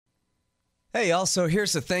Hey, also,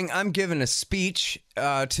 here's the thing. I'm giving a speech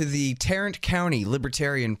to the Tarrant County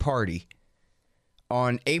Libertarian Party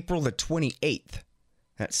on April the 28th.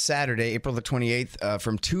 That's Saturday, April the 28th,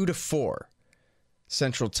 from 2 to 4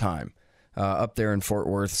 Central Time up there in Fort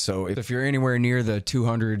Worth. So if you're anywhere near the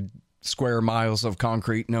 200 square miles of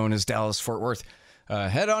concrete known as Dallas-Fort Worth,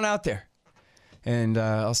 head on out there, and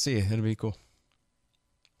I'll see you. It'll be cool.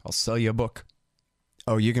 I'll sell you a book.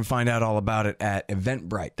 Oh, you can find out all about it at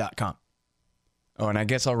eventbrite.com. Oh, and I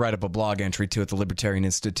guess I'll write up a blog entry, too, at the Libertarian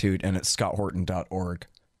Institute and at scotthorton.org.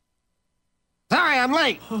 Sorry I'm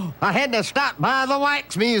late. I had to stop by the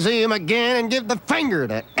Wax Museum again and give the finger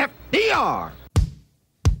to FDR.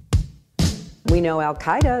 We know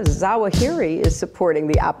Al-Qaeda, Zawahiri, is supporting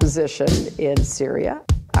the opposition in Syria.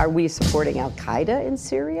 Are we supporting Al-Qaeda in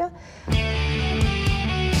Syria? Well,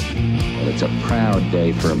 it's a proud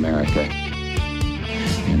day for America.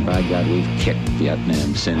 And by God, we've kicked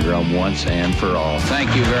Vietnam syndrome once and for all.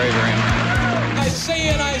 Thank you very, very much. I say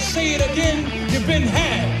it, I say it again, you've been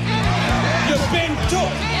had. You've been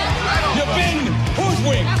took. You've been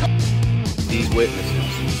hoodwinked. These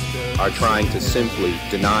witnesses are trying to simply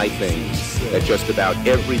deny things that just about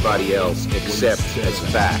everybody else accepts as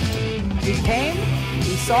fact. He came,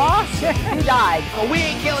 he saw, he died. Well, we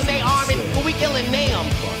ain't killing their army, but we killing them.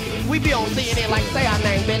 We be on CNN like, say our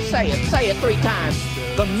name, bitch, say it 3 times.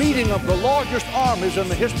 The meeting of the largest armies in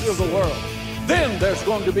the history of the world. Then there's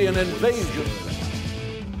going to be an invasion.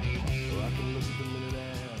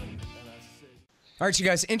 All right, you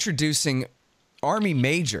guys, introducing Army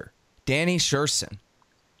Major Danny Sjursen.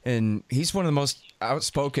 And he's one of the most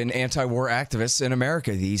outspoken anti-war activists in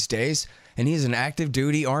America these days. And he's an active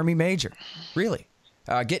duty Army Major. Really.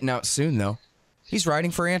 Getting out soon, though. He's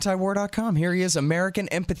writing for antiwar.com. Here he is, American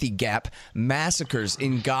Empathy Gap, Massacres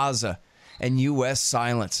in Gaza, and U.S.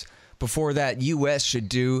 silence. Before that, U.S. should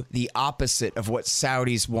do the opposite of what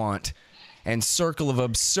Saudis want. And Circle of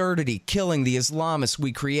Absurdity, killing the Islamists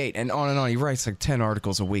we create, and on and on. He writes like 10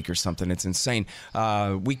 articles a week or something. It's insane.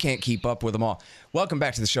 We can't keep up with them all. Welcome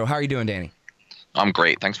back to the show. How are you doing, Danny? I'm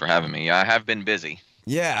great. Thanks for having me. I have been busy.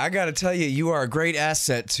 Yeah, I got to tell you, you are a great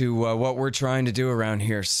asset to what we're trying to do around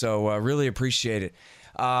here. So really appreciate it.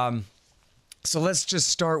 So let's just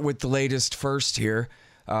start with the latest first here.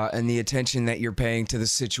 And the attention that you're paying to the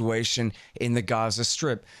situation in the Gaza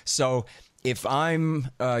Strip. So if I'm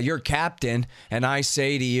your captain and I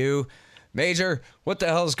say to you, Major, what the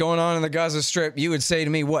hell is going on in the Gaza Strip? You would say to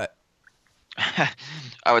me what? I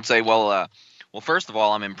would say, well, first of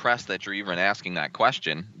all, I'm impressed that you're even asking that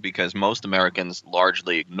question because most Americans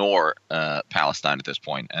largely ignore Palestine at this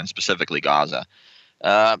point, and specifically Gaza.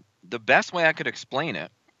 The best way I could explain it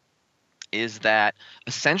is that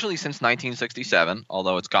essentially since 1967,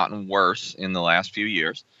 although it's gotten worse in the last few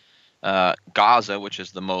years, Gaza, which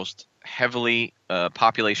is the most heavily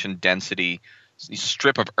population density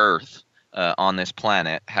strip of earth on this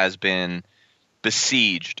planet, has been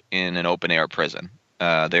besieged in an open-air prison.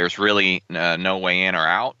 There's really no way in or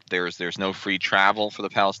out. There's no free travel for the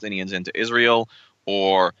Palestinians into Israel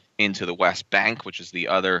or into the West Bank, which is the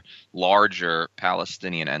other larger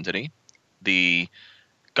Palestinian entity. The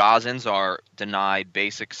Gazans are denied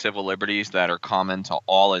basic civil liberties that are common to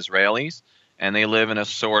all Israelis, and they live in a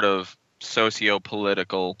sort of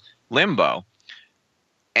socio-political limbo.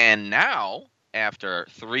 And now, after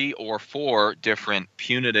 3 or 4 different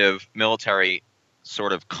punitive military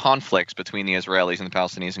sort of conflicts between the Israelis and the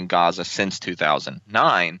Palestinians in Gaza since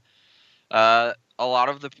 2009, a lot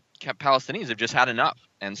of the Palestinians have just had enough.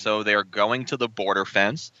 And so they're going to the border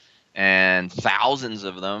fence, and thousands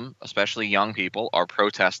of them, especially young people, are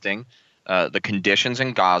protesting the conditions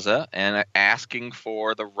in Gaza and asking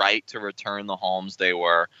for the right to return the homes they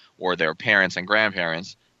were, or their parents and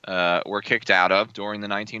grandparents were kicked out of during the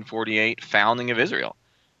 1948 founding of Israel.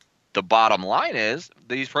 The bottom line is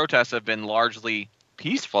these protests have been largely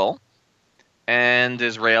peaceful, and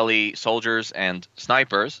Israeli soldiers and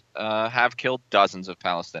snipers have killed dozens of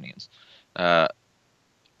Palestinians.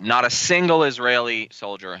 Not a single Israeli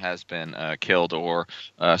soldier has been killed or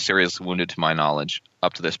seriously wounded, to my knowledge,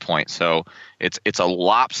 up to this point. So it's a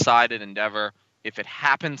lopsided endeavor. If it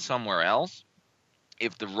happened somewhere else,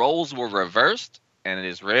 if the roles were reversed and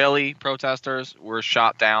Israeli protesters were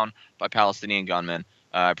shot down by Palestinian gunmen,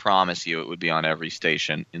 I promise you it would be on every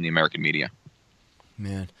station in the American media.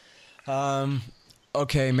 Man.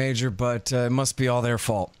 Okay, Major, but it must be all their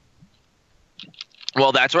fault.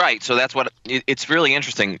 Well, that's right. So that's what it's really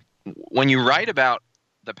interesting. When you write about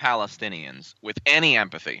the Palestinians with any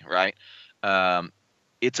empathy, right,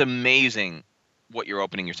 it's amazing what you're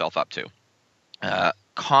opening yourself up to.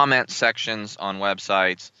 Comment sections on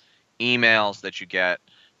websites, emails that you get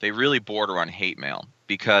they really border on hate mail,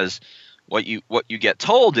 because what you get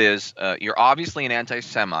told is you're obviously an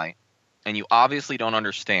anti-Semite, and you obviously don't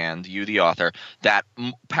understand, you the author, that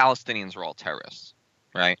Palestinians are all terrorists,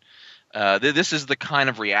 right? This is the kind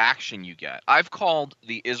of reaction you get. I've called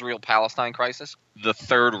the Israel-Palestine crisis the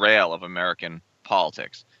third rail of American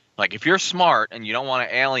politics. Like, if you're smart and you don't want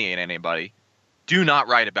to alienate anybody, do not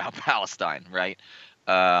write about Palestine, right?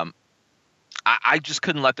 I just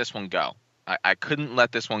couldn't let this one go. I couldn't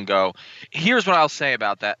let this one go. Here's what I'll say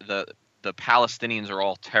about that, the Palestinians are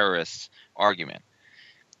all terrorists argument.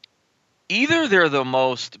 Either they're the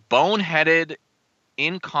most boneheaded,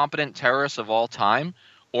 incompetent terrorists of all time,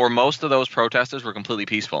 or most of those protesters were completely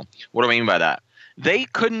peaceful. What do I mean by that? They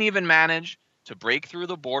couldn't even manage to break through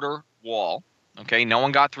the border wall. Okay, no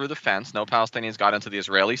one got through the fence. No Palestinians got into the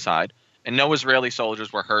Israeli side. And no Israeli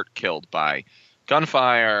soldiers were hurt, killed by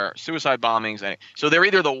gunfire, suicide bombings. So they're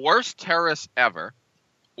either the worst terrorists ever,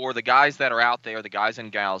 or the guys that are out there, the guys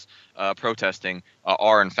and gals protesting,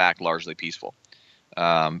 are in fact largely peaceful.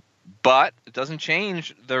 But it doesn't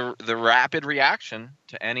change the rapid reaction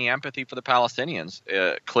to any empathy for the Palestinians.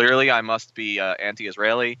 Clearly, I must be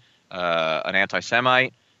anti-Israeli, an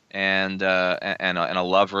anti-Semite, and a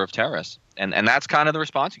lover of terrorists. And that's kind of the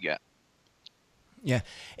response you get. Yeah.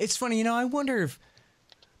 It's funny, I wonder if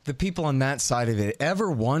the people on that side of it ever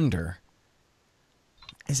wonder,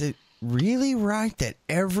 is it really right that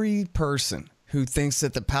every person who thinks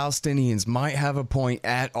that the Palestinians might have a point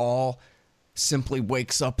at all simply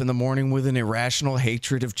wakes up in the morning with an irrational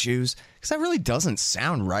hatred of Jews? Because that really doesn't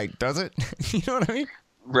sound right, does it? You know what I mean?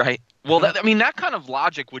 Right. Well, that kind of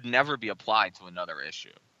logic would never be applied to another issue.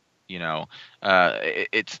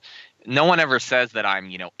 It's no one ever says that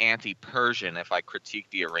I'm, anti-Persian if I critique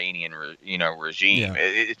the Iranian, regime.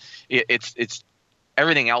 Yeah. It's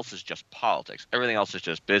everything else is just politics. Everything else is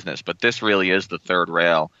just business. But this really is the third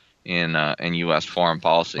rail in U.S. foreign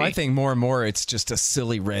policy. I think more and more it's just a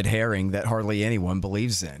silly red herring that hardly anyone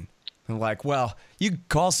believes in. And like, well, you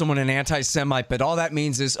call someone an anti-Semite, but all that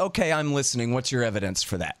means is, okay, I'm listening. What's your evidence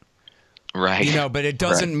for that? Right. But it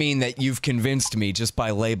doesn't mean that you've convinced me just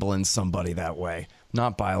by labeling somebody that way.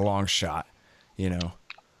 Not by a long shot,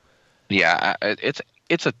 Yeah,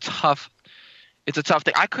 it's a tough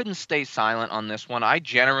thing. I couldn't stay silent on this one. I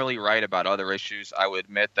generally write about other issues. I would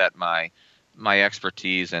admit that my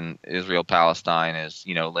expertise in Israel-Palestine is,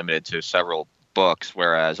 limited to several books,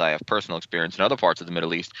 whereas I have personal experience in other parts of the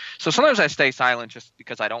Middle East. So sometimes I stay silent just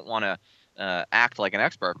because I don't want to act like an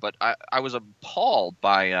expert. But I was appalled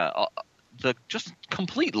by the just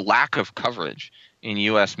complete lack of coverage in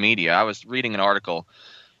U.S. media. I was reading an article,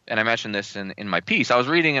 and I mentioned this in my piece. I was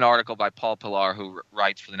reading an article by Paul Pillar, who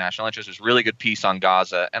writes for the National Interest. It was a really good piece on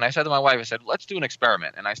Gaza. And I said to my wife, let's do an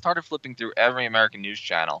experiment. And I started flipping through every American news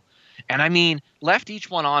channel. And left each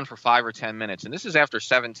one on for 5 or 10 minutes. And this is after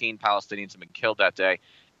 17 Palestinians have been killed that day.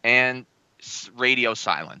 And radio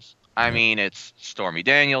silence. It's Stormy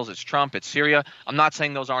Daniels, it's Trump, it's Syria. I'm not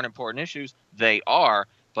saying those aren't important issues. They are.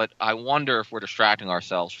 But I wonder if we're distracting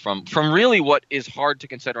ourselves from really what is hard to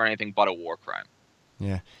consider anything but a war crime.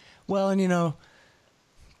 Yeah. Well, and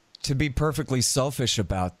to be perfectly selfish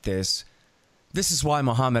about this is why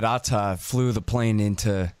Mohammed Atta flew the plane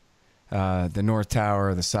into the North Tower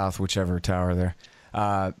or the South, whichever tower there.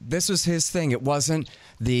 This was his thing. It wasn't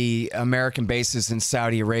the American bases in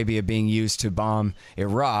Saudi Arabia being used to bomb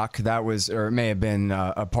Iraq. That was, or it may have been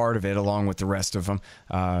a part of it along with the rest of them.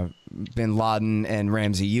 Bin Laden and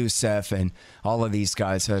Ramzi Youssef and all of these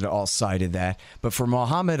guys had all cited that. But for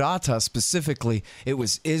Mohammed Atta specifically, it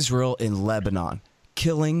was Israel in Lebanon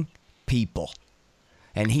killing people.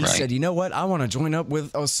 And he said, you know what? I want to join up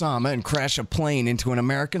with Osama and crash a plane into an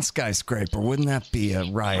American skyscraper. Wouldn't that be a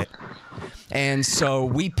riot? And so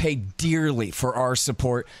we pay dearly for our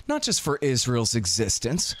support, not just for Israel's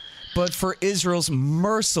existence, but for Israel's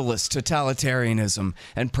merciless totalitarianism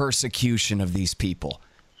and persecution of these people.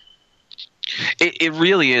 It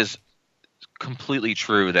really is completely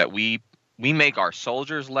true that we make our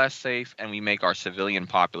soldiers less safe and we make our civilian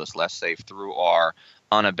populace less safe through our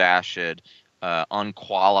unabashed,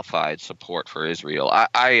 unqualified support for Israel.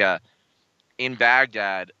 I in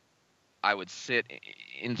Baghdad, I would sit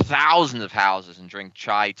in thousands of houses and drink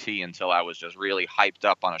chai tea until I was just really hyped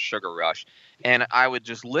up on a sugar rush. And I would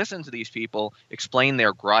just listen to these people explain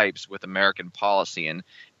their gripes with American policy.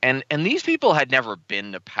 And these people had never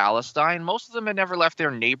been to Palestine. Most of them had never left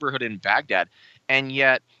their neighborhood in Baghdad. And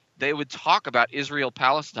yet they would talk about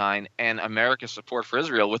Israel-Palestine and America's support for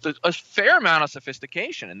Israel with a fair amount of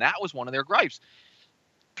sophistication. And that was one of their gripes.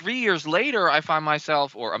 4 years later, I find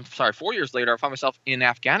myself in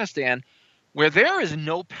Afghanistan where there is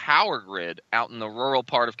no power grid out in the rural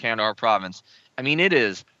part of Kandahar province. I mean, it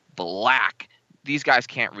is black. These guys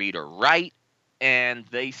can't read or write, and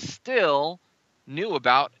they still knew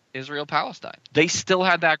about Israel-Palestine. They still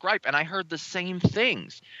had that gripe, and I heard the same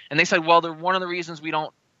things. And they said, well, one of the reasons we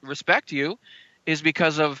don't respect you is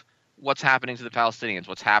because of what's happening to the Palestinians,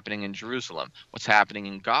 what's happening in Jerusalem, what's happening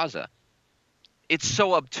in Gaza. It's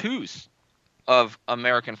so obtuse of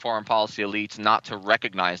American foreign policy elites not to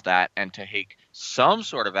recognize that and to take some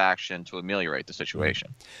sort of action to ameliorate the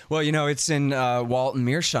situation. Well, you know, it's in Walton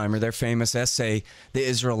Mearsheimer, their famous essay, The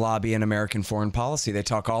Israel Lobby and American Foreign Policy. They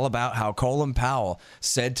talk all about how Colin Powell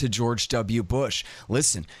said to George W. Bush,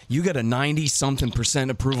 listen, you got a 90-something%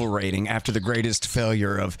 approval rating after the greatest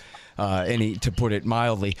failure of to put it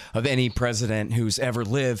mildly, of any president who's ever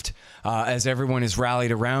lived. As everyone is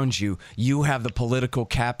rallied around you, you have the political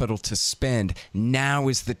capital to spend. Now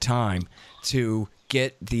is the time to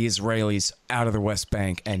get the Israelis out of the West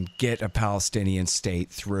Bank and get a Palestinian state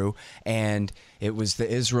through. And it was the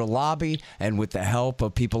Israel Lobby, and with the help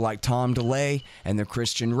of people like Tom DeLay and the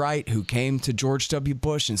Christian right, who came to George W.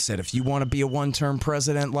 Bush and said, if you want to be a one-term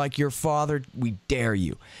president like your father, we dare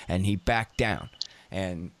you. And he backed down.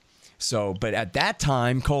 And so, but at that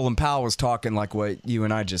time, Colin Powell was talking like what you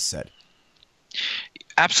and I just said.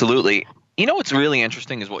 Absolutely. You know, what's really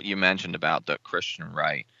interesting is what you mentioned about the Christian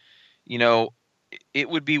right. You know, it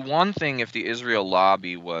would be one thing if the Israel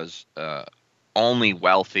Lobby was only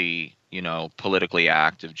wealthy, you know, politically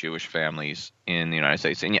active Jewish families in the United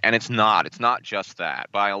States. And it's not. It's not just that,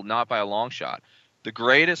 not by a long shot. The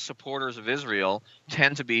greatest supporters of Israel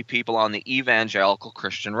tend to be people on the evangelical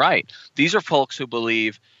Christian right. These are folks who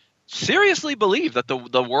seriously believe that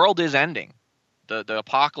the world is ending. The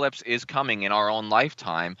apocalypse is coming in our own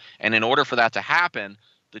lifetime. And in order for that to happen,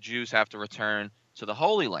 the Jews have to return to the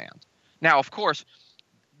Holy Land. Now, of course,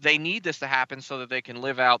 they need this to happen so that they can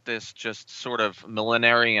live out this just sort of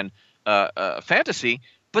millenarian fantasy.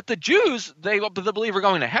 But the Jews, they believe are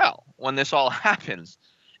going to hell when this all happens.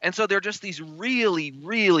 And so they're just these really,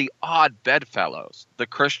 really odd bedfellows, the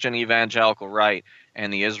Christian evangelical right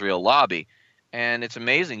and the Israel Lobby. And it's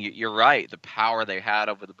amazing. You're right. The power they had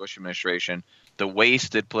over the Bush administration, the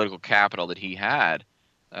wasted political capital that he had,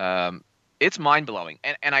 it's mind-blowing.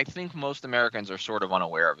 And I think most Americans are sort of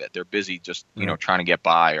unaware of it. They're busy just, you know, trying to get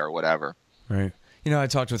by or whatever. Right. You know, I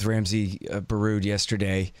talked with Ramsey Baroud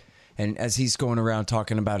yesterday, and as he's going around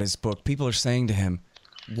talking about his book, people are saying to him,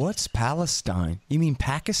 what's Palestine? You mean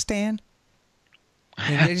Pakistan?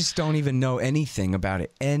 And they just don't even know anything about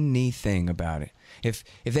it. Anything about it. If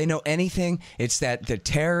they know anything, it's that the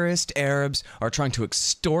terrorist Arabs are trying to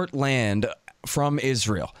extort land from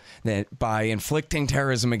Israel by inflicting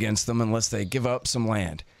terrorism against them unless they give up some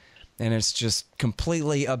land. And it's just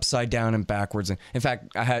completely upside down and backwards. And in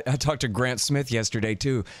fact, I talked to Grant Smith yesterday,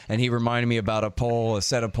 too, and he reminded me about a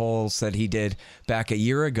set of polls that he did back a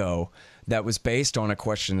year ago that was based on a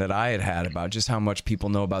question that I had about just how much people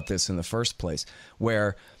know about this in the first place,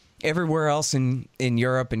 where everywhere else in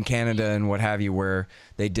Europe and Canada and what have you, where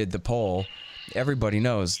they did the poll, everybody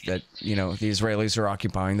knows that, you know, the Israelis are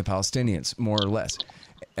occupying the Palestinians, more or less,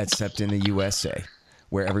 except in the USA,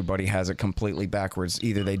 where everybody has it completely backwards.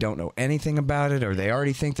 Either they don't know anything about it, or they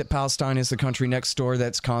already think that Palestine is the country next door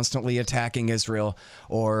that's constantly attacking Israel,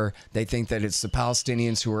 or they think that it's the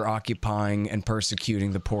Palestinians who are occupying and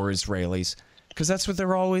persecuting the poor Israelis. Because that's what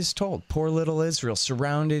they're always told. Poor little Israel,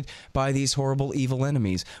 surrounded by these horrible, evil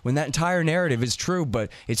enemies. When that entire narrative is true, but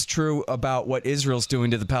it's true about what Israel's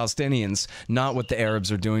doing to the Palestinians, not what the Arabs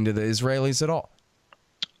are doing to the Israelis at all.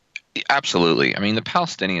 Absolutely. I mean, the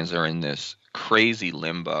Palestinians are in this crazy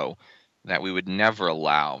limbo that we would never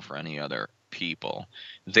allow for any other people.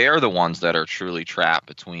 They're the ones that are truly trapped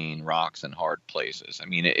between rocks and hard places. I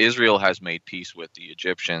mean, Israel has made peace with the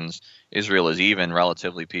Egyptians. Israel is even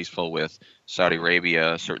relatively peaceful with Saudi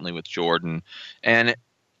Arabia, certainly with Jordan. And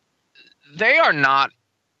they are not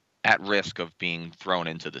at risk of being thrown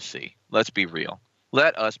into the sea. Let's be real.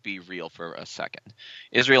 Let us be real for a second.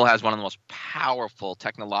 Israel has one of the most powerful,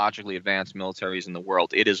 technologically advanced militaries in the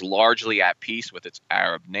world. It is largely at peace with its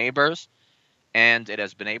Arab neighbors, and it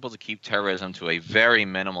has been able to keep terrorism to a very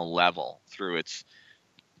minimal level through its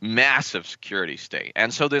massive security state.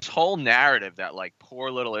 And so this whole narrative that, like,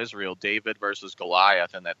 poor little Israel, David versus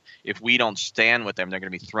Goliath, and that if we don't stand with them, they're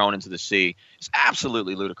going to be thrown into the sea, is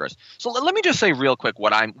absolutely ludicrous. So let me just say real quick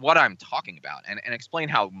what I'm talking about and explain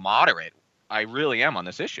how moderate I really am on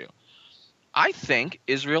this issue. I think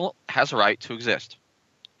Israel has a right to exist.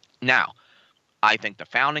 Now, I think the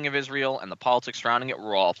founding of Israel and the politics surrounding it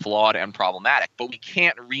were all flawed and problematic, but we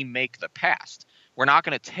can't remake the past. We're not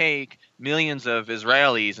going to take millions of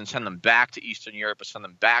Israelis and send them back to Eastern Europe or send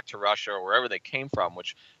them back to Russia or wherever they came from,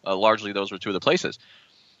 which largely those were two of the places.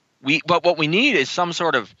 But what we need is some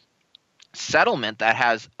sort of settlement that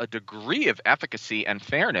has a degree of efficacy and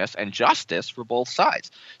fairness and justice for both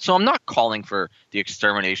sides. So I'm not calling for the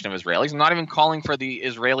extermination of Israelis. I'm not even calling for the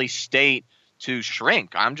Israeli state to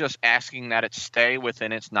shrink. I'm just asking that it stay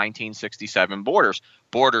within its 1967 borders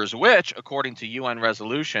which, according to UN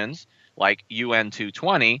resolutions like UN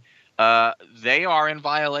 220, they are in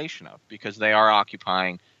violation of, because they are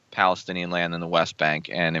occupying Palestinian land in the West Bank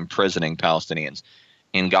and imprisoning Palestinians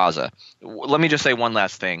in Gaza. Let me just say one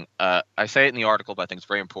last thing. I say it in the article, but I think it's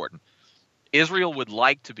very important. Israel would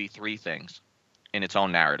like to be three things in its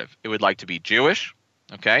own narrative. It would like to be Jewish,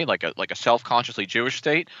 okay, like a self-consciously Jewish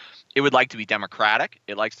state. It would like to be democratic.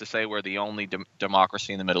 It likes to say we're the only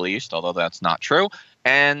democracy in the Middle East, although that's not true.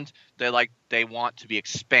 And they want to be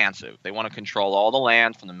expansive. They want to control all the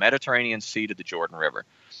land from the Mediterranean Sea to the Jordan River.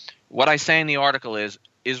 What I say in the article is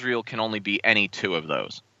Israel can only be any two of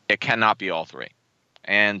those. It cannot be all three.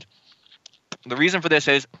 And the reason for this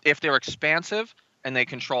is if they're expansive and they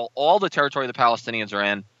control all the territory the Palestinians are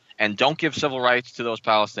in and don't give civil rights to those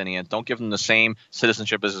Palestinians, don't give them the same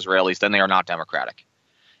citizenship as Israelis, then they are not democratic.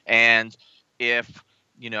 And if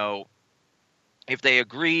they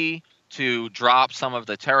agree to drop some of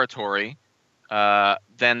the territory,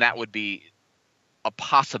 then that would be a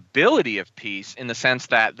possibility of peace in the sense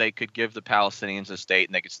that they could give the Palestinians a state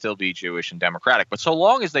and they could still be Jewish and democratic. But so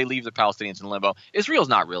long as they leave the Palestinians in limbo, Israel's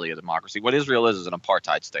not really a democracy. What Israel is an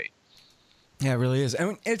apartheid state. Yeah, it really is. I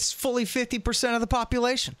mean, it's fully 50% of the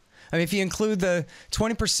population. I mean, if you include the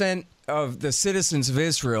 20% of the citizens of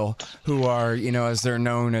Israel who are, as they're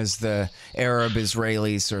known as the Arab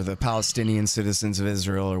Israelis or the Palestinian citizens of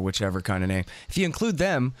Israel or whichever kind of name, if you include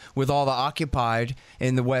them with all the occupied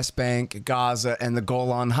in the West Bank, Gaza, and the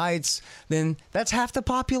Golan Heights, then that's half the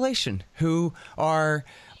population who are...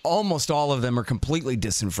 Almost all of them are completely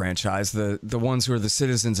disenfranchised. The ones who are the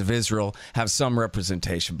citizens of Israel have some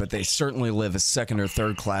representation, but they certainly live as second or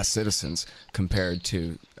third class citizens compared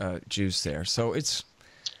to Jews there. So it's,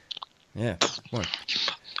 yeah.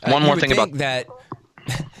 One more thing about that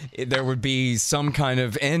there would be some kind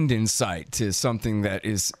of end in sight to something that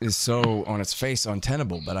is so on its face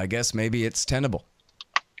untenable, but I guess maybe it's tenable.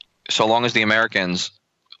 So long as the Americans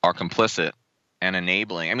are complicit and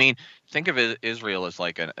enabling. I mean, think of Israel as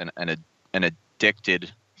like an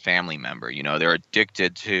addicted family member. They're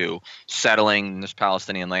addicted to settling this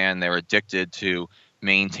Palestinian land. They're addicted to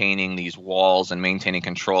maintaining these walls and maintaining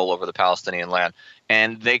control over the Palestinian land.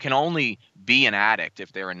 And they can only be an addict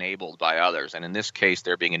if they're enabled by others. And in this case,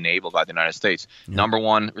 they're being enabled by the United States. Yeah. Number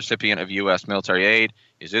one recipient of U.S. military aid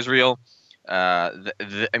is Israel.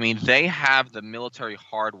 They have the military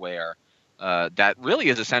hardware that really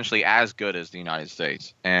is essentially as good as the United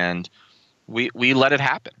States. And we let it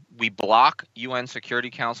happen. We block UN Security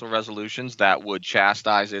Council resolutions that would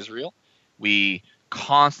chastise Israel. We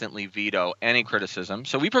constantly veto any criticism.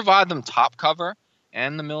 So we provide them top cover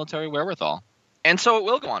and the military wherewithal. And so it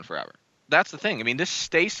will go on forever. That's the thing. I mean, this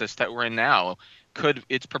stasis that we're in now,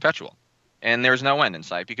 it's perpetual. And there's no end in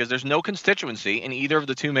sight because there's no constituency in either of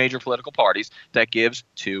the two major political parties that gives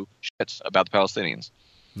two shits about the Palestinians.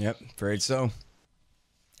 Yep, afraid so.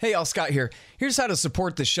 Hey, y'all, Scott here. Here's how to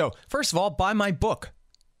support the show. First of all, buy my book,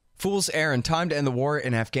 Fool's Errand, Time to End the War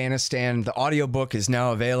in Afghanistan. The audiobook is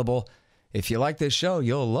now available. If you like this show,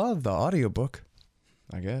 you'll love the audiobook,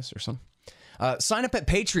 I guess, or something. Sign up at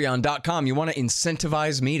patreon.com. You want to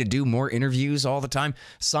incentivize me to do more interviews all the time?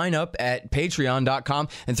 Sign up at patreon.com.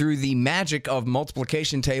 And through the magic of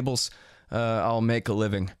multiplication tables, I'll make a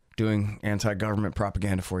living doing anti-government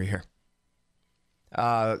propaganda for you here.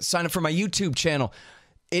 Sign up for my YouTube channel.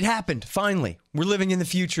 It happened, finally. We're living in the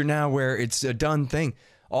future now where it's a done thing.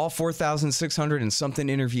 All 4,600 and something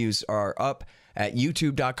interviews are up at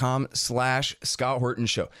youtube.com/Scott Horton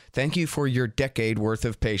Show. Thank you for your decade worth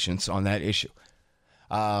of patience on that issue.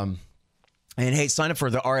 And hey, sign up for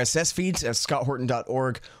the RSS feeds at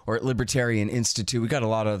scotthorton.org or at Libertarian Institute. We got a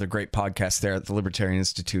lot of other great podcasts there at the Libertarian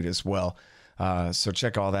Institute as well. So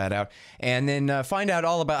check all that out. And then find out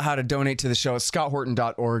all about how to donate to the show at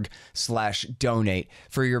scotthorton.org/donate.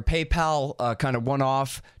 For your PayPal kind of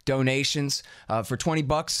one-off donations, for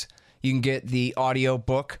 $20, you can get the audio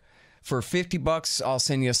book. For $50, I'll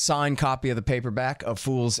send you a signed copy of the paperback of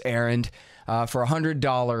Fool's Errand. For a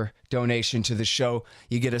 $100 donation to the show,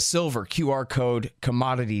 you get a silver QR code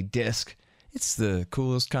commodity disc. It's the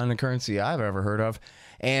coolest kind of currency I've ever heard of.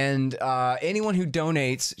 And anyone who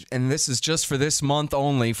donates, and this is just for this month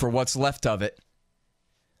only for what's left of it,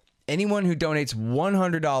 anyone who donates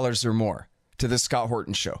 $100 or more to The Scott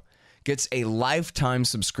Horton Show gets a lifetime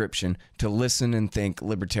subscription to Listen and Think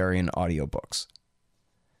Libertarian audiobooks.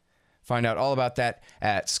 Find out all about that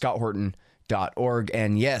at scotthorton.org.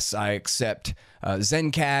 And yes, I accept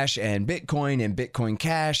Zencash and Bitcoin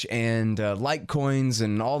Cash and Litecoins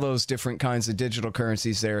and all those different kinds of digital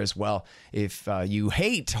currencies there as well. If you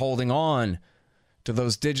hate holding on to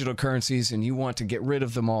those digital currencies and you want to get rid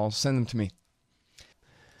of them all, send them to me.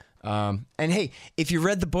 And hey, if you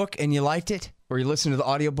read the book and you liked it, or you listened to the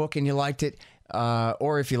audiobook and you liked it,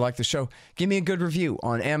 or if you like the show, give me a good review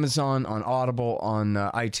on Amazon, on Audible, on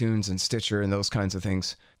iTunes and Stitcher and those kinds of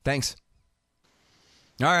things. Thanks.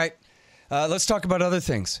 All right, let's talk about other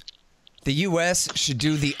things. The U.S. should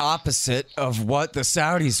do the opposite of what the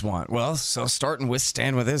Saudis want. Well, so starting with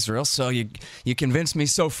stand with Israel. So you convinced me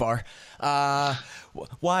so far.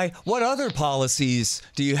 Why? What other policies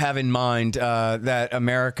do you have in mind that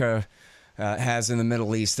America has in the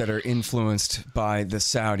Middle East that are influenced by the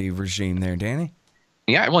Saudi regime there, Danny?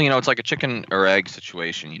 Yeah, well, it's like a chicken or egg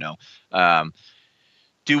situation,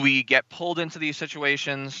 Do we get pulled into these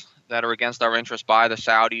situations that are against our interests by the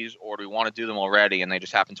Saudis, or do we want to do them already and they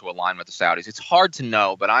just happen to align with the Saudis? It's hard to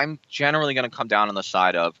know, but I'm generally going to come down on the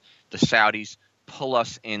side of the Saudis pull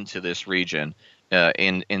us into this region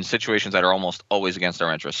in situations that are almost always against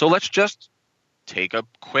our interests. So let's just take a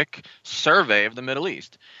quick survey of the Middle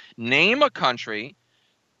East. Name a country,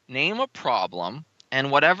 name a problem,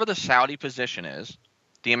 and whatever the Saudi position is,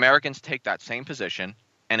 the Americans take that same position,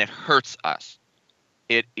 and it hurts us.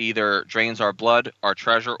 It either drains our blood, our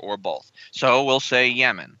treasure, or both. So we'll say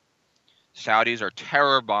Yemen. Saudis are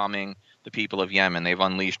terror bombing the people of Yemen. They've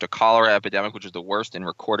unleashed a cholera epidemic, which is the worst in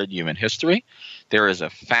recorded human history. There is a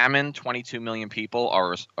famine. 22 million people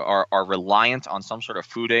are reliant on some sort of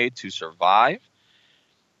food aid to survive.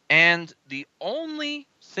 And the only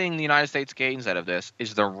thing the United States gains out of this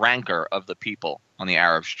is the rancor of the people on the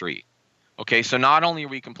Arab street. Okay, so not only are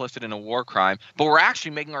we complicit in a war crime, but we're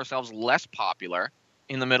actually making ourselves less popular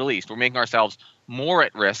in the Middle East. We're making ourselves more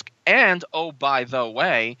at risk. And, oh, by the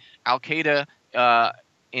way, Al-Qaeda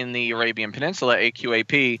in the Arabian Peninsula,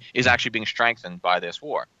 AQAP, is actually being strengthened by this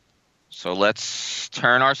war. So let's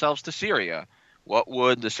turn ourselves to Syria. What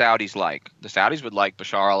would the Saudis like? The Saudis would like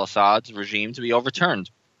Bashar al-Assad's regime to be overturned.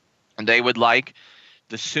 And they would like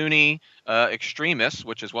the Sunni extremists,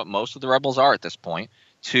 which is what most of the rebels are at this point,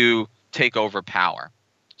 to take over power.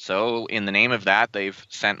 So in the name of that, they've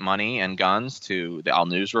sent money and guns to the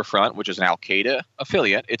Al-Nusra Front, which is an Al-Qaeda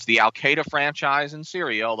affiliate. It's the Al-Qaeda franchise in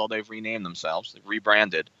Syria, although they've renamed themselves. They've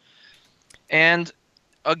rebranded. And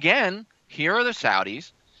again, here are the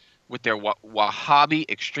Saudis with their Wahhabi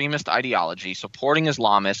extremist ideology, supporting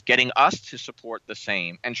Islamists, getting us to support the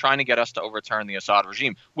same, and trying to get us to overturn the Assad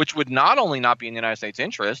regime, which would not only not be in the United States'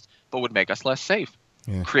 interest, but would make us less safe,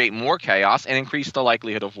 create more chaos, and increase the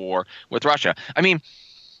likelihood of war with Russia. I mean,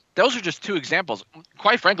 those are just two examples.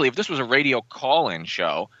 Quite frankly, if this was a radio call-in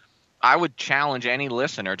show, I would challenge any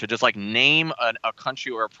listener to just name a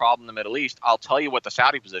country or a problem in the Middle East. I'll tell you what the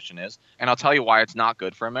Saudi position is, and I'll tell you why it's not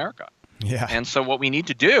good for America. Yeah. And so what we need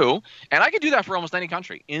to do, and I could do that for almost any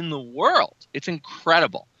country in the world. It's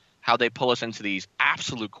incredible how they pull us into these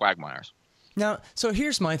absolute quagmires. Now, so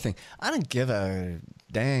here's my thing. I don't give a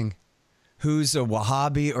dang who's a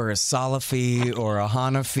Wahhabi or a Salafi or a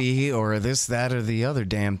Hanafi or this, that, or the other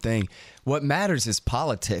damn thing. What matters is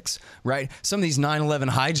politics, right? Some of these 9/11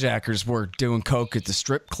 hijackers were doing coke at the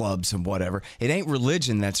strip clubs and whatever. It ain't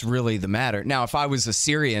religion that's really the matter. Now, if I was a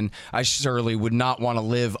Syrian, I surely would not want to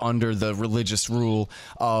live under the religious rule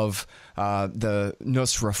of the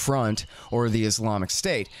Nusra Front or the Islamic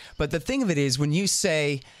State. But the thing of it is, when you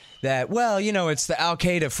say that, well, it's the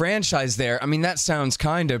Al-Qaeda franchise there, I mean, that sounds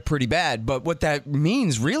kind of pretty bad. But what that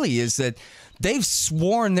means really is that they've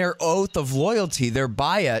sworn their oath of loyalty, their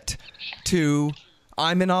bayat, to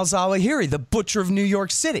Ayman al-Zawahiri, the butcher of New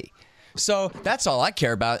York City. So that's all I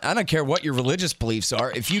care about. I don't care what your religious beliefs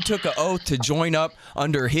are. If you took an oath to join up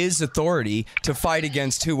under his authority to fight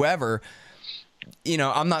against whoever,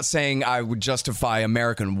 I'm not saying I would justify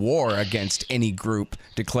American war against any group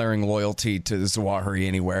declaring loyalty to the Zawahiri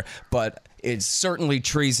anywhere, but it's certainly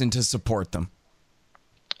treason to support them.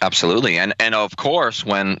 Absolutely. And of course,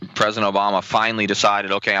 when President Obama finally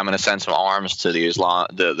decided, okay, I'm going to send some arms to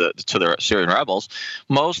the Syrian rebels,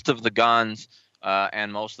 most of the guns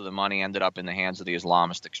and most of the money ended up in the hands of the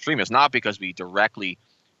Islamist extremists, not because we directly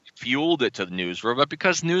fueled it to the Nusra, but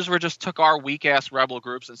because Nusra just took our weak-ass rebel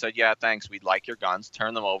groups and said, yeah, thanks, we'd like your guns,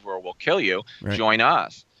 turn them over or we'll kill you, Join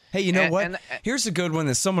us. Hey, you know what? Here's a good one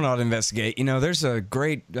that someone ought to investigate. You know, there's a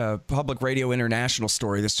great Public Radio International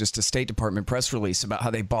story that's just a State Department press release about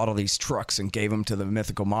how they bought all these trucks and gave them to the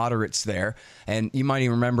mythical moderates there. And you might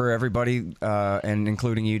even remember, everybody, and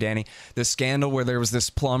including you, Danny, the scandal where there was this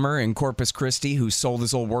plumber in Corpus Christi who sold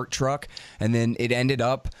his old work truck, and then it ended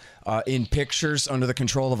up in pictures under the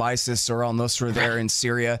control of ISIS or al-Nusra there in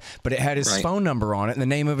Syria, but it had his phone number on it and the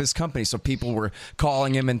name of his company. So people were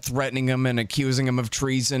calling him and threatening him and accusing him of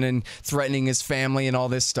treason and threatening his family and all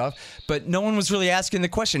this stuff. But no one was really asking the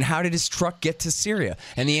question, how did his truck get to Syria?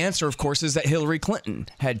 And the answer, of course, is that Hillary Clinton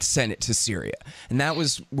had sent it to Syria. And that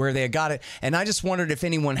was where they had got it. And I just wondered if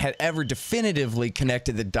anyone had ever definitively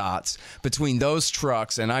connected the dots between those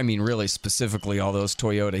trucks, and I mean really specifically all those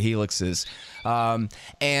Toyota Helixes,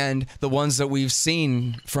 and the ones that we've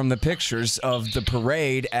seen from the pictures of the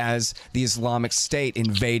parade as the Islamic State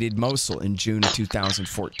invaded Mosul in June of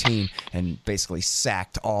 2014 and basically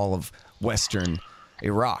sacked all of Western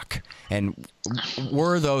Iraq. And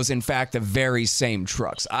were those, in fact, the very same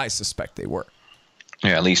trucks? I suspect they were.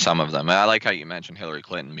 Yeah, at least some of them. I like how you mentioned Hillary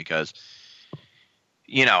Clinton because,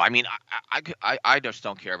 you know, I mean, I just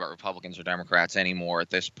don't care about Republicans or Democrats anymore at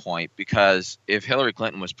this point, because if Hillary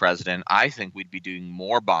Clinton was president, I think we'd be doing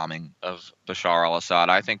more bombing of Bashar al-Assad.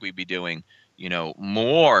 I think we'd be doing, you know,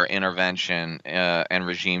 more intervention and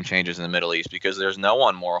regime changes in the Middle East, because there's no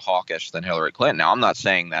one more hawkish than Hillary Clinton. Now, I'm not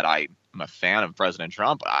saying that I'm a fan of President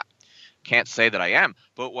Trump. I can't say that I am.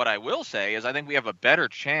 But what I will say is I think we have a better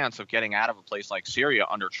chance of getting out of a place like Syria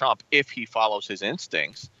under Trump if he follows his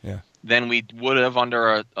instincts. Yeah. Than we would have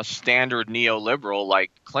under a standard neoliberal like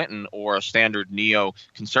Clinton, or a standard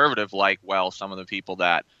neoconservative like, well, some of the people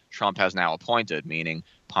that Trump has now appointed, meaning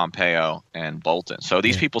Pompeo and Bolton. So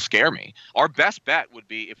these people scare me. Our best bet would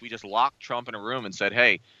be if we just locked Trump in a room and said,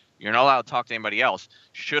 hey, you're not allowed to talk to anybody else.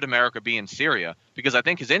 Should America be in Syria? Because I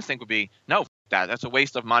think his instinct would be, no, that's a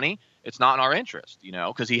waste of money. It's not in our interest, you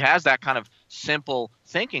know, because he has that kind of simple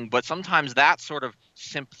thinking. But sometimes that sort of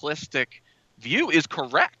simplistic view is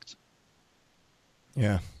correct.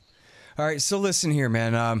 Yeah. All right. So listen here,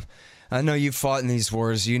 man. I know you've fought in these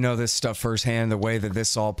wars. You know this stuff firsthand, the way that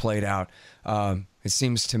this all played out. It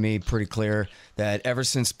seems to me pretty clear that ever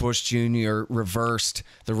since Bush Jr. reversed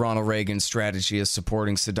the Ronald Reagan strategy of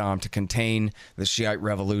supporting Saddam to contain the Shiite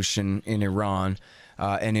revolution in Iran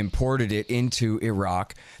and imported it into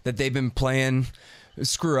Iraq, that they've been playing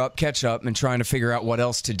screw up, catch up, and trying to figure out what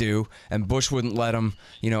else to do. And Bush wouldn't let them,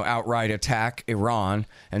 you know, outright attack Iran.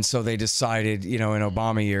 And so they decided, you know, in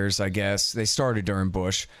Obama years, I guess, they started during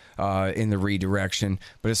Bush in the redirection,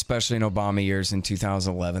 but especially in Obama years in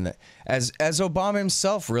 2011, that as Obama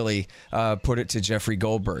himself really put it to Jeffrey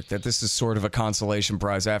Goldberg, that this is sort of a consolation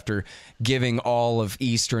prize after giving all of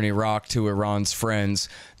eastern Iraq to Iran's friends,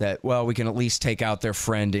 that, well, we can at least take out their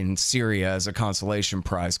friend in Syria as a consolation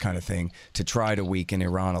prize kind of thing to try to weaken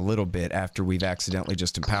Iran a little bit after we've accidentally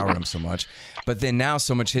just empowered them so much. But then now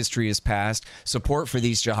so much history has passed. Support for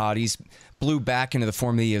these jihadis blew back into the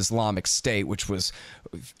form of the Islamic State, which was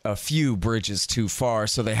a few bridges too far.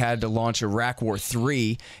 So they had to launch Iraq War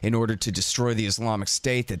III in order to destroy the Islamic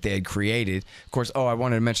State that they had created. Of course, I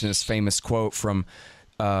wanted to mention this famous quote from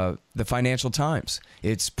the Financial Times.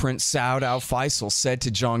 It's Prince Saud al-Faisal said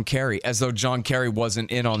to John Kerry, as though John Kerry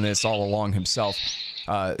wasn't in on this all along himself,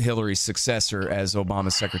 Hillary's successor as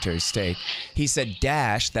Obama's Secretary of State. He said,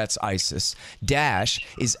 Daesh, that's ISIS, Daesh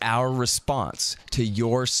is our response to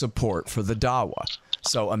your support for the Dawa.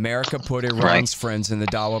 So America put Iran's friends in the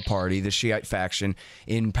Dawa party, the Shiite faction,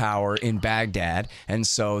 in power in Baghdad. And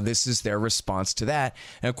so this is their response to that.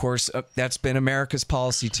 And of course, that's been America's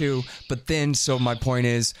policy too. But then, so my point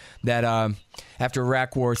is that after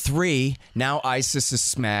Iraq War III, now ISIS is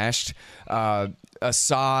smashed.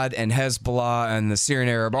 Assad and Hezbollah and the Syrian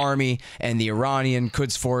Arab Army and the Iranian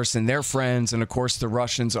Quds Force and their friends, and of course the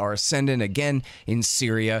Russians are ascendant again in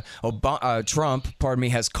Syria. Trump,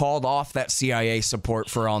 has called off that CIA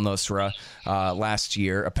support for al-Nusra last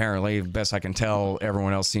year. Apparently, best I can tell,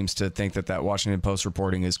 everyone else seems to think that Washington Post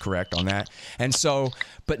reporting is correct on that. And so,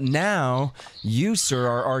 but now you, sir,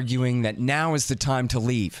 are arguing that now is the time to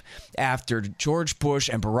leave after George Bush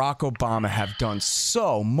and Barack Obama have done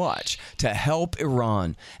so much to help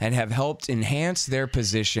Iran and have helped enhance their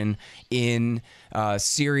position in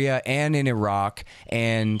Syria and in Iraq.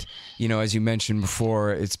 And, you know, as you mentioned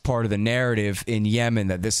before, it's part of the narrative in Yemen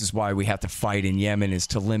that this is why we have to fight in Yemen, is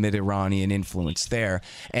to limit Iranian influence there.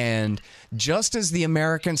 And just as the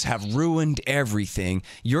Americans have ruined everything,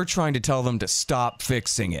 you're trying to tell them to stop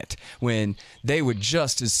fixing it when they would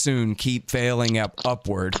just as soon keep failing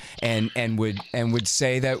upward and would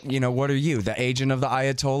say that, you know, what are you, the agent of the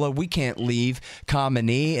Ayatollah? We can't leave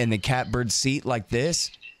nominee in the catbird seat like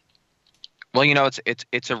this? Well,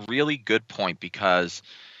 it's a really good point, because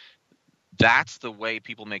that's the way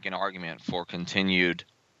people make an argument for continued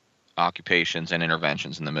occupations and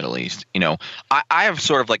interventions in the Middle East. I have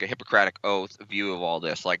sort of like a Hippocratic oath view of all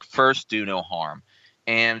this, like first do no harm.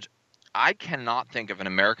 And I cannot think of an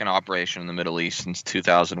American operation in the Middle East since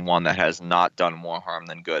 2001 that has not done more harm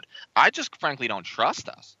than good. I just frankly don't trust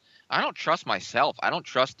us. I don't trust myself. I don't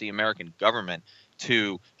trust the American government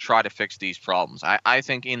to try to fix these problems. I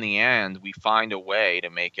think in the end, we find a way to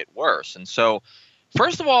make it worse. And so,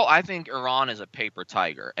 first of all, I think Iran is a paper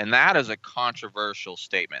tiger, and that is a controversial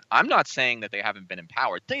statement. I'm not saying that they haven't been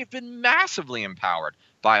empowered. They've been massively empowered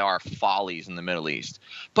by our follies in the Middle East.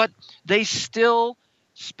 But they still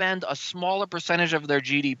spend a smaller percentage of their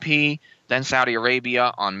GDP than Saudi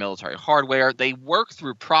Arabia on military hardware. They work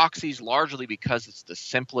through proxies largely because it's the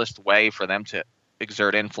simplest way for them to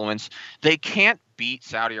exert influence. They can't beat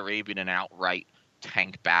Saudi Arabia in an outright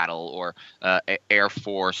tank battle or air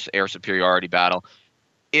force, air superiority battle.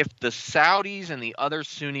 If the Saudis and the other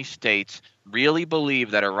Sunni states really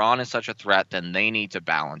believe that Iran is such a threat, then they need to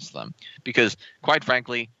balance them. Because, quite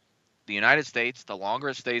frankly, the United States, the longer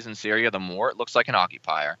it stays in Syria, the more it looks like an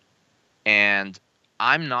occupier. And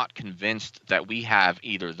I'm not convinced that we have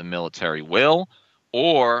either the military will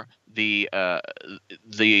or the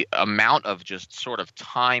amount of just sort of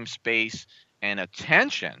time, space, and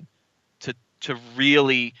attention to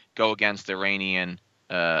really go against Iranian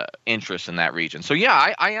interests in that region. So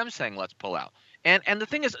yeah, I am saying let's pull out. And the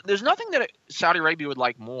thing is, there's nothing that Saudi Arabia would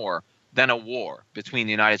like more than a war between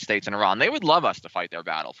the United States and Iran. They would love us to fight their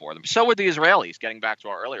battle for them. So would the Israelis, getting back to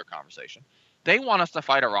our earlier conversation. They want us to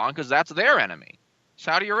fight Iran because that's their enemy.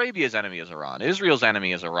 Saudi Arabia's enemy is Iran. Israel's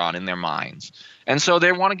enemy is Iran in their minds. And so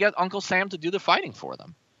they want to get Uncle Sam to do the fighting for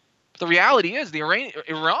them. But the reality is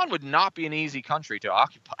Iran would not be an easy country to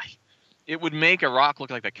occupy. It would make Iraq look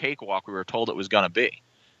like the cakewalk we were told it was going to be.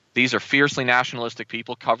 These are fiercely nationalistic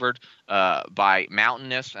people covered by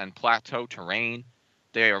mountainous and plateau terrain.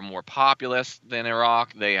 They are more populous than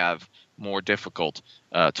Iraq. They have more difficult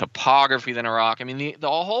topography than Iraq. I mean, the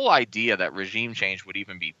whole idea that regime change would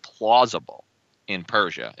even be plausible in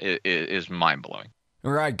Persia is mind-blowing.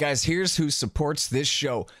 All right, guys, here's who supports this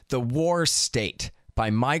show. The War State by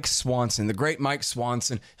Mike Swanson, the great Mike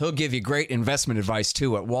Swanson. He'll give you great investment advice,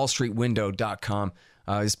 too, at wallstreetwindow.com.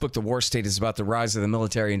 His book, The War State, is about the rise of the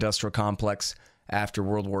military-industrial complex after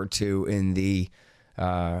World War II in the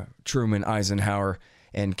Truman, Eisenhower,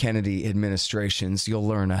 and Kennedy administrations. You'll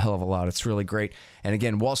learn a hell of a lot. It's really great. And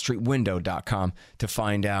again, wallstreetwindow.com to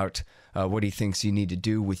find out what he thinks you need to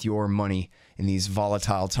do with your money in these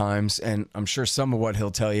volatile times. And I'm sure some of what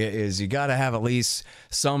he'll tell you is you got to have at least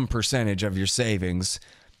some percentage of your savings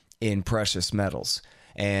in precious metals.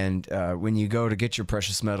 And when you go to get your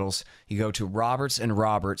precious metals, you go to Roberts &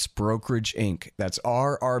 Roberts Brokerage Inc. That's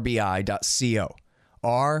rrbi.co.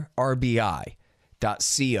 rrbi.co.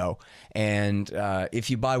 And if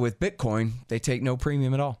you buy with Bitcoin, they take no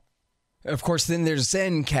premium at all. Of course, then there's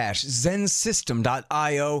Zencash,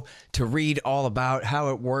 zensystem.io, to read all about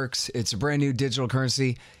how it works. It's a brand new digital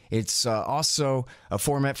currency. It's also a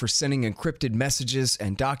format for sending encrypted messages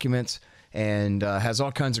and documents, and has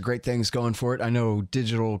all kinds of great things going for it. I know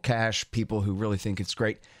digital cash people who really think it's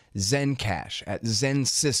great. Zencash at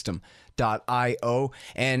zensystem.io.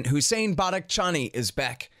 And Hussein Badakhshani is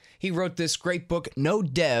back. He wrote this great book, No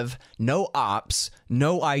Dev, No Ops,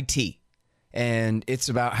 No IT. And it's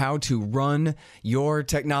about how to run your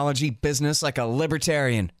technology business like a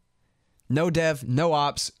libertarian. No Dev, No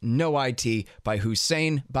Ops, No IT by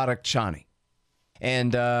Hussein Badakhshani.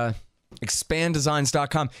 And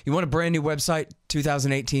expanddesigns.com. You want a brand new website?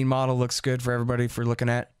 2018 model looks good for everybody for looking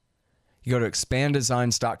at. You go to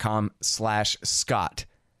expanddesigns.com/Scott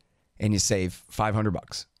and you save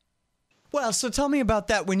 $500. Well, so tell me about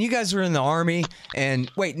that. When you guys were in the Army, and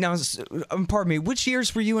wait, now, pardon me, which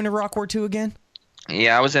years were you in Iraq War II again?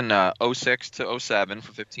 Yeah, I was in 06 to 07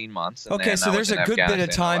 for 15 months. And okay, so there's a good bit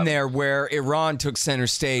of time there where Iran took center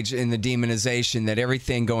stage in the demonization, that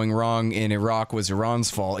everything going wrong in Iraq was Iran's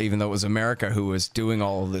fault, even though it was America who was doing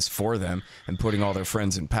all of this for them and putting all their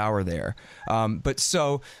friends in power there. But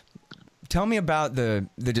so tell me about the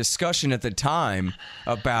discussion at the time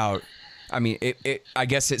about, I mean, I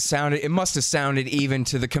guess it must have sounded even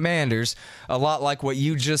to the commanders a lot like what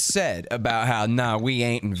you just said about how, we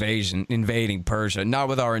ain't invading Persia. Not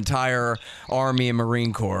with our entire Army and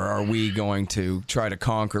Marine Corps are we going to try to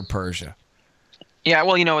conquer Persia. Yeah,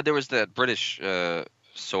 well, there was the British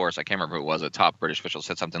source, I can't remember who it was, a top British official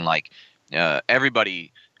said something like,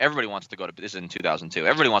 everybody everybody wants to go to, this is in 2002,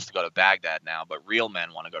 everybody wants to go to Baghdad now, but real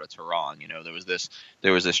men want to go to Tehran. You know, there was this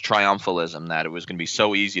triumphalism that it was going to be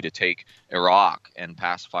so easy to take Iraq and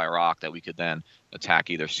pacify Iraq that we could then attack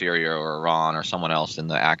either Syria or Iran or someone else in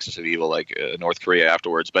the axis of evil like North Korea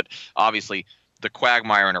afterwards. But obviously the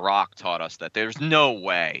quagmire in Iraq taught us that there's no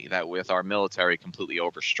way that with our military completely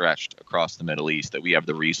overstretched across the Middle East that we have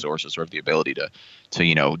the resources or the ability to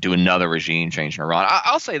do another regime change in Iran.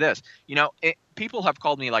 I'll say this, people have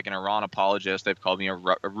called me like an Iran apologist. They've called me a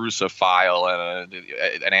Russophile and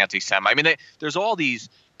an anti-Semite. I mean, there's all these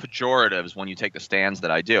pejoratives when you take the stands that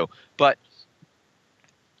I do. But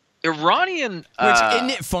Iranian... isn't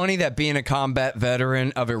it funny that being a combat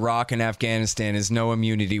veteran of Iraq and Afghanistan is no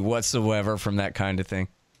immunity whatsoever from that kind of thing?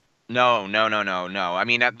 No. I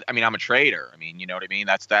mean, I'm a traitor. I mean, you know what I mean?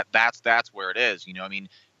 That's where it is. I mean,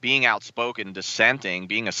 being outspoken, dissenting,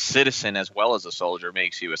 being a citizen as well as a soldier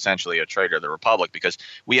makes you essentially a traitor to the Republic, because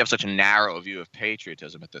we have such a narrow view of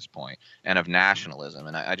patriotism at this point and of nationalism,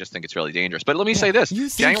 and I just think it's really dangerous. But let me say this. You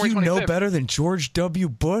think January 25th, know better than George W.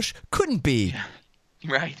 Bush? Couldn't be.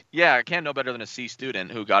 Right. Yeah, I can't know better than a C student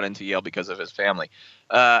who got into Yale because of his family.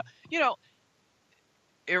 I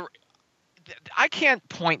can't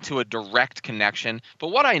point to a direct connection, but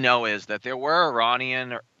what I know is that there were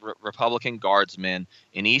Iranian Republican guardsmen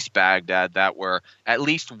in East Baghdad that were at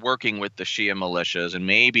least working with the Shia militias and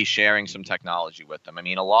maybe sharing some technology with them. I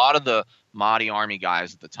mean, a lot of the Mahdi army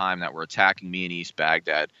guys at the time that were attacking me in East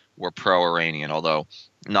Baghdad were pro-Iranian, although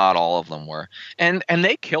not all of them were. And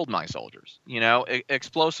they killed my soldiers,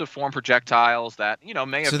 explosive form projectiles that, may have been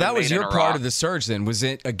made in Iraq. So that was your part of the surge then, was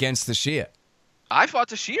it against the Shia? I fought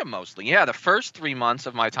the Shia mostly. Yeah, the first 3 months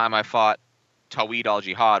of my time I fought Tawhid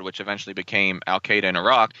al-Jihad, which eventually became al-Qaeda in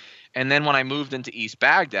Iraq. And then when I moved into East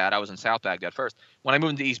Baghdad, I was in South Baghdad first. When I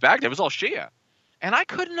moved into East Baghdad, it was all Shia. And I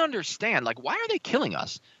couldn't understand, why are they killing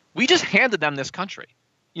us? We just handed them this country.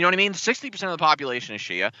 You know what I mean? 60% of the population is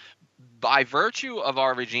Shia. By virtue of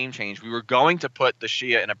our regime change, we were going to put the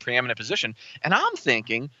Shia in a preeminent position. And I'm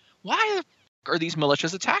thinking, why the f- are these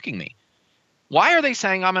militias attacking me? Why are they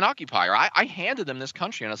saying I'm an occupier? I handed them this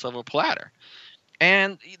country on a silver platter.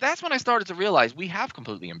 And that's when I started to realize we have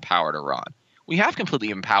completely empowered Iran. We have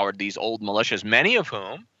completely empowered these old militias, many of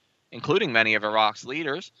whom, including many of Iraq's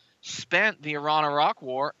leaders, spent the Iran-Iraq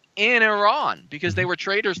war in Iran because they were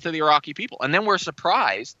traitors to the Iraqi people. And then we're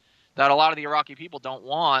surprised that a lot of the Iraqi people don't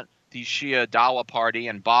want these Shia Dawa Party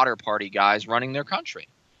and Badr Party guys running their country.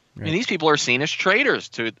 Right. I mean, these people are seen as traitors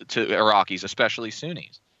to Iraqis, especially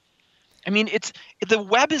Sunnis. I mean, the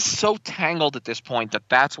web is so tangled at this point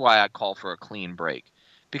that's why I call for a clean break.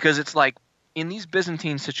 Because it's like, in these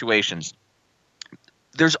Byzantine situations,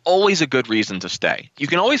 there's always a good reason to stay. You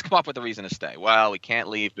can always come up with a reason to stay. Well, we can't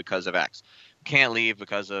leave because of X. We can't leave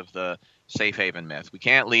because of the safe haven myth. We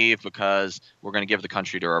can't leave because we're going to give the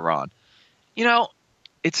country to Iran.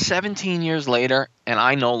 It's 17 years later, and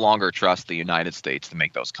I no longer trust the United States to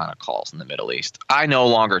make those kind of calls in the Middle East. I no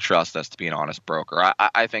longer trust us to be an honest broker.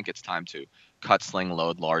 I think it's time to cut, sling,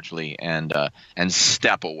 load largely and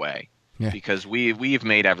step away, because we've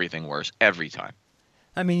made everything worse every time.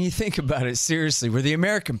 I mean, you think about it seriously, where the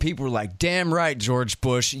American people were like, damn right, George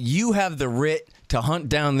Bush, you have the writ to hunt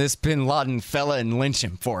down this bin Laden fella and lynch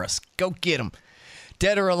him for us. Go get him.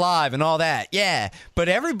 Dead or alive and all that. Yeah. But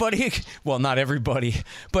everybody, well, not everybody,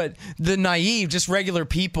 but the naive, just regular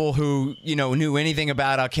people who, knew anything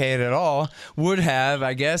about Al-Qaeda at all would have,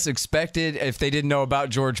 I guess, expected, if they didn't know about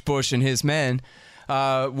George Bush and his men,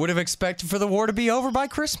 would have expected for the war to be over by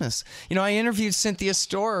Christmas. I interviewed Cynthia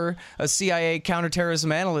Storer, a CIA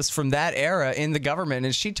counterterrorism analyst from that era in the government,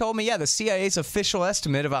 and she told me, the CIA's official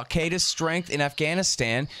estimate of Al-Qaeda's strength in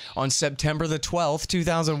Afghanistan on September the 12th,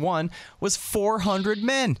 2001, was 400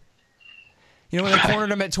 men. When they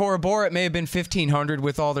cornered them at Tora Bora, it may have been 1,500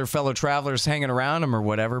 with all their fellow travelers hanging around them or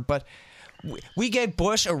whatever, but we gave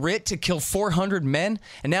Bush a writ to kill 400 men,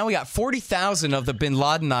 and now we got 40,000 of the bin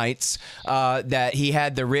Ladenites that he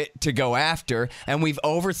had the writ to go after, and we've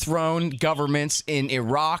overthrown governments in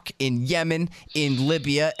Iraq, in Yemen, in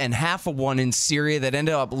Libya, and half of one in Syria that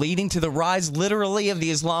ended up leading to the rise, literally, of the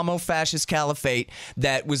Islamo-fascist caliphate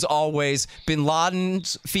that was always bin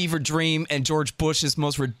Laden's fever dream and George Bush's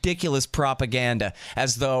most ridiculous propaganda,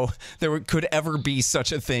 as though there could ever be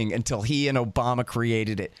such a thing until he and Obama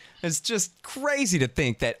created it. It's just crazy to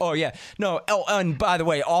think that, and by the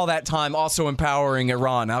way, all that time also empowering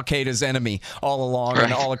Iran, Al-Qaeda's enemy, all along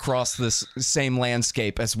and all across this same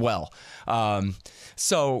landscape as well. The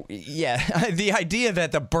idea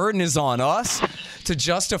that the burden is on us to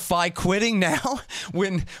justify quitting now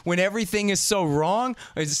when everything is so wrong,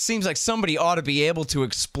 it seems like somebody ought to be able to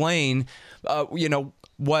explain,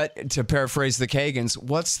 to paraphrase the Kagans,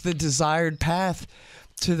 what's the desired path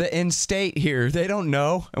to the end state here? They don't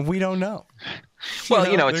know, and we don't know. Well,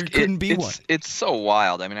 there couldn't be one. It's so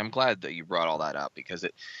wild. I mean, I'm glad that you brought all that up because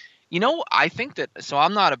I think that. So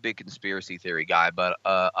I'm not a big conspiracy theory guy, but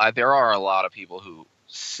there are a lot of people who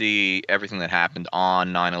see everything that happened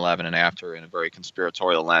on 9/11 and after in a very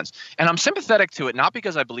conspiratorial lens, and I'm sympathetic to it, not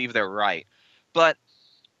because I believe they're right, but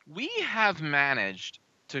we have managed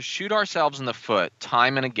to shoot ourselves in the foot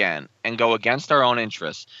time and again and go against our own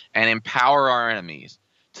interests and empower our enemies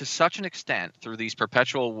to such an extent through these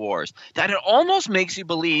perpetual wars that it almost makes you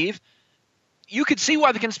believe. You could see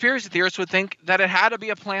why the conspiracy theorists would think that it had to be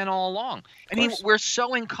a plan all along. I mean, we're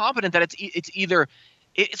so incompetent that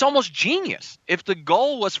it's almost genius. If the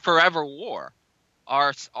goal was forever war,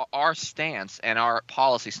 our stance and our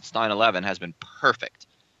policy since 9/11 has been perfect.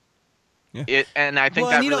 Yeah. And I think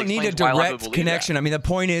that you really don't need a explains why a lot of direct people believe connection. that. I mean, the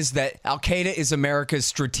point is that Al Qaeda is America's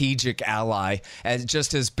strategic ally, as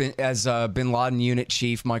Bin Laden unit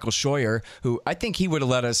chief Michael Scheuer, who I think he would have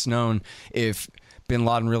let us know if Bin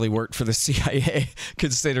Laden really worked for the CIA,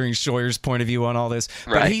 considering Scheuer's point of view on all this.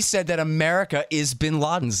 Right. But he said that America is Bin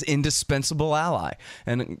Laden's indispensable ally,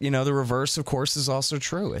 and the reverse, of course, is also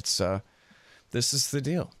true. It's this is the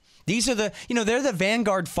deal. These are they're the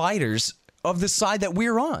vanguard fighters of the side that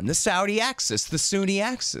we're on, the Saudi axis, the Sunni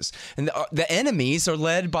axis. And the enemies are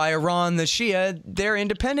led by Iran, the Shia. They're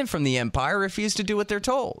independent from the empire, refuse to do what they're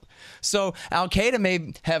told. So Al-Qaeda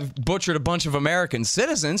may have butchered a bunch of American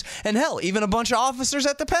citizens, and hell, even a bunch of officers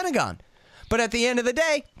at the Pentagon. But at the end of the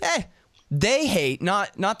day, they hate,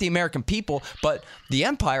 not the American people, but the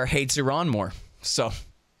empire hates Iran more. So,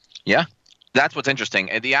 yeah, that's what's interesting.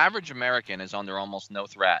 The average American is under almost no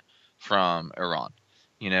threat from Iran.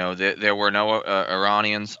 There were no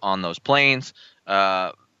Iranians on those planes.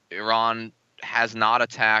 Iran has not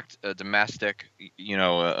attacked a domestic,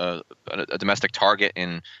 a domestic target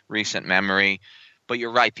in recent memory. But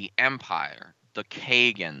you're right, the empire, the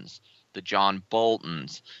Kagans, the John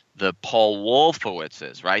Boltons, the Paul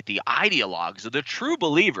Wolfowitzes, right, the ideologues, the true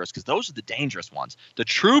believers, because those are the dangerous ones, the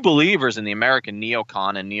true believers in the American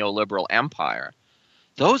neocon and neoliberal empire,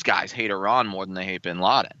 those guys hate Iran more than they hate bin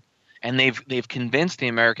Laden. And they've convinced the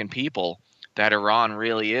American people that Iran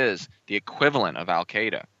really is the equivalent of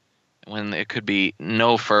Al-Qaeda, when it could be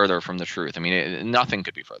no further from the truth. I mean, nothing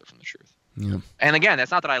could be further from the truth. Yeah. And again, that's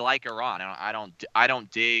not that I like Iran. I don't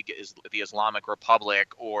dig the Islamic Republic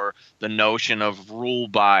or the notion of rule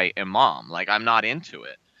by imam. Like, I'm not into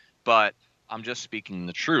it. But I'm just speaking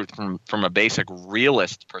the truth from a basic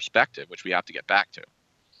realist perspective, which we have to get back to.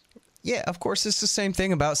 Yeah, of course, it's the same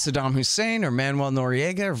thing about Saddam Hussein or Manuel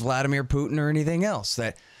Noriega or Vladimir Putin or anything else.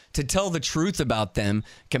 That to tell the truth about them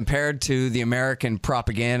compared to the American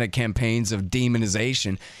propaganda campaigns of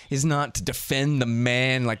demonization is not to defend the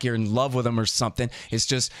man like you're in love with him or something. It's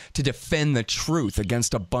just to defend the truth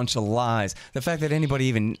against a bunch of lies. The fact that anybody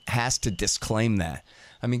even has to disclaim that.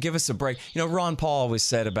 I mean, give us a break. Ron Paul always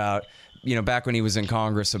said about, back when he was in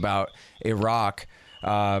Congress about Iraq,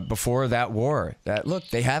 before that war, that look,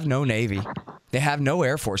 they have no Navy. They have no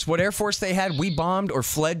Air Force. What Air Force they had, we bombed or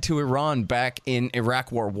fled to Iran back in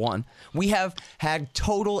Iraq War I. We have had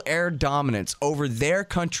total air dominance over their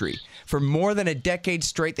country. For more than a decade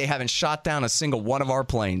straight, they haven't shot down a single one of our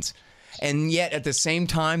planes. And yet, at the same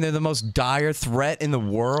time, they're the most dire threat in the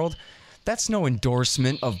world. That's no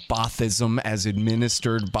endorsement of Baathism as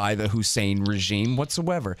administered by the Hussein regime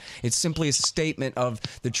whatsoever. It's simply a statement of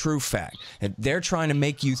the true fact that they're trying to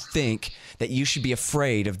make you think that you should be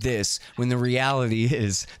afraid of this when the reality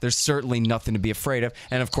is there's certainly nothing to be afraid of.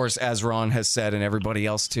 And of course, as Ron has said, and everybody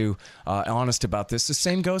else too, honest about this, the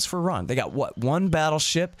same goes for Iran. They got one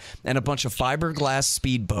battleship and a bunch of fiberglass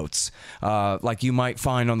speedboats like you might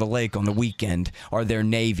find on the lake on the weekend, are their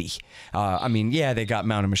Navy. They got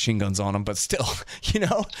mounted machine guns on them, but still,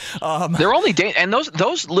 they're only and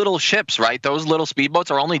those little ships, right? Those little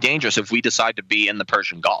speedboats are only dangerous if we decide to be in the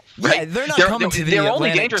Persian Gulf, right? Yeah, they're not coming to the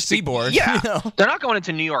Atlantic seaboard. Yeah, they're not going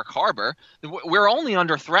into New York Harbor. We're only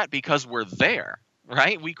under threat because we're there,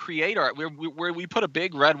 right? We create we put a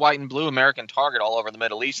big red, white, and blue American target all over the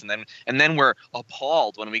Middle East, and then we're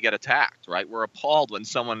appalled when we get attacked, right? We're appalled when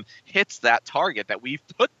someone hits that target that we've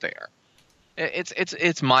put there.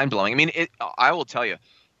 It's mind blowing. I mean, I will tell you.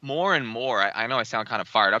 More and more, I know I sound kind of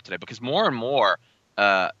fired up today because more and more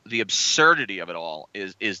the absurdity of it all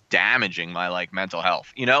is damaging my mental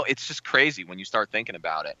health. It's just crazy when you start thinking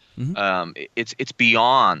about it. Mm-hmm. It's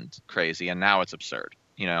beyond crazy, and now it's absurd.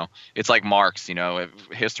 You know, it's like Marx, you know,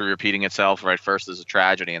 history repeating itself, right? First is a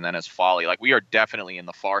tragedy and then it's folly. Like, we are definitely in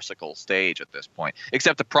the farcical stage at this point.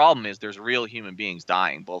 Except the problem is there's real human beings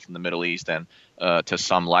dying, both in the Middle East and to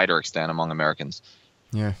some lighter extent among Americans.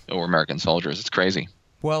 Yeah. Or American soldiers. It's crazy.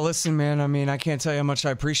 Well, listen, man, I mean, I can't tell you how much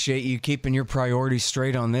I appreciate you keeping your priorities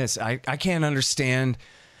straight on this. I can't understand.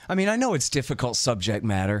 I mean, I know it's difficult subject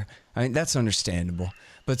matter. I mean, that's understandable.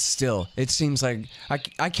 But still, it seems like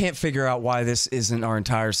I can't figure out why this isn't our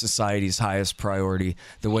entire society's highest priority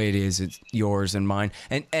the way it is. It's yours and mine.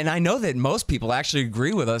 And I know that most people actually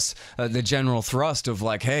agree with us, the general thrust of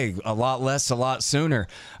like, hey, a lot less, a lot sooner,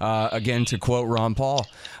 again, to quote Ron Paul.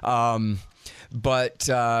 But,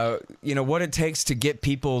 you know, what it takes to get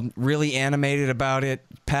people really animated about it,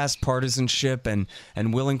 past partisanship, and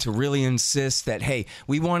willing to really insist that, hey,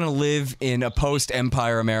 we want to live in a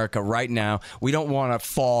post-Empire America right now. We don't want to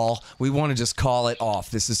fall. We want to just call it off.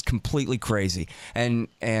 This is completely crazy. And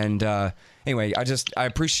anyway, I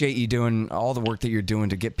appreciate you doing all the work that you're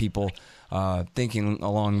doing to get people thinking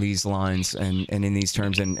along these lines and in these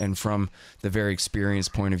terms and from the very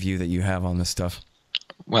experienced point of view that you have on this stuff.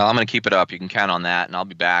 Well, I'm going to keep it up. You can count on that, and I'll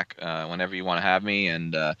be back whenever you want to have me.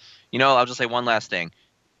 And, you know, I'll just say one last thing.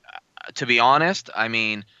 To be honest, I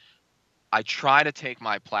mean, I try to take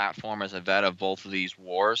my platform as a vet of both of these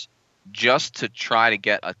wars just to try to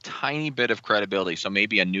get a tiny bit of credibility, so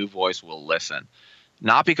maybe a new voice will listen.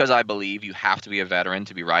 Not because I believe you have to be a veteran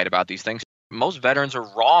to be right about these things. Most veterans are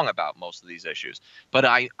wrong about most of these issues. But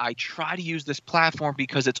I try to use this platform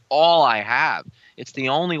because it's all I have. It's the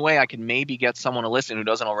only way I can maybe get someone to listen who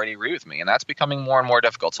doesn't already agree with me. And that's becoming more and more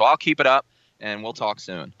difficult. So I'll keep it up, and we'll talk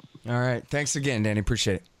soon. All right. Thanks again, Danny.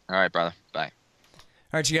 Appreciate it. All right, brother. Bye.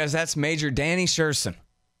 All right, you guys. That's Major Danny Sjursen.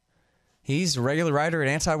 He's a regular writer at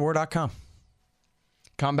antiwar.com.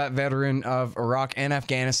 Combat veteran of Iraq and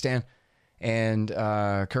Afghanistan, and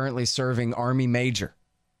currently serving Army Major.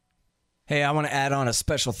 Hey, I want to add on a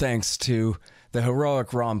special thanks to the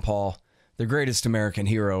heroic Ron Paul, the greatest American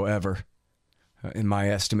hero ever, in my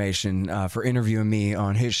estimation, for interviewing me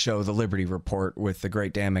on his show, The Liberty Report, with the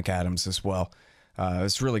great Dan McAdams as well.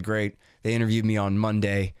 It's really great. They interviewed me on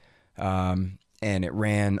Monday, and it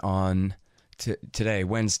ran on today,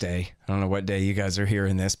 Wednesday. I don't know what day you guys are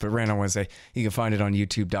hearing this, but it ran on Wednesday. You can find it on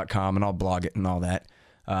youtube.com, and I'll blog it and all that.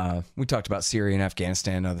 We talked about Syria and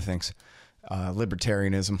Afghanistan and other things,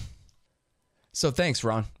 libertarianism. So thanks,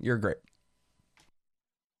 Ron. You're great.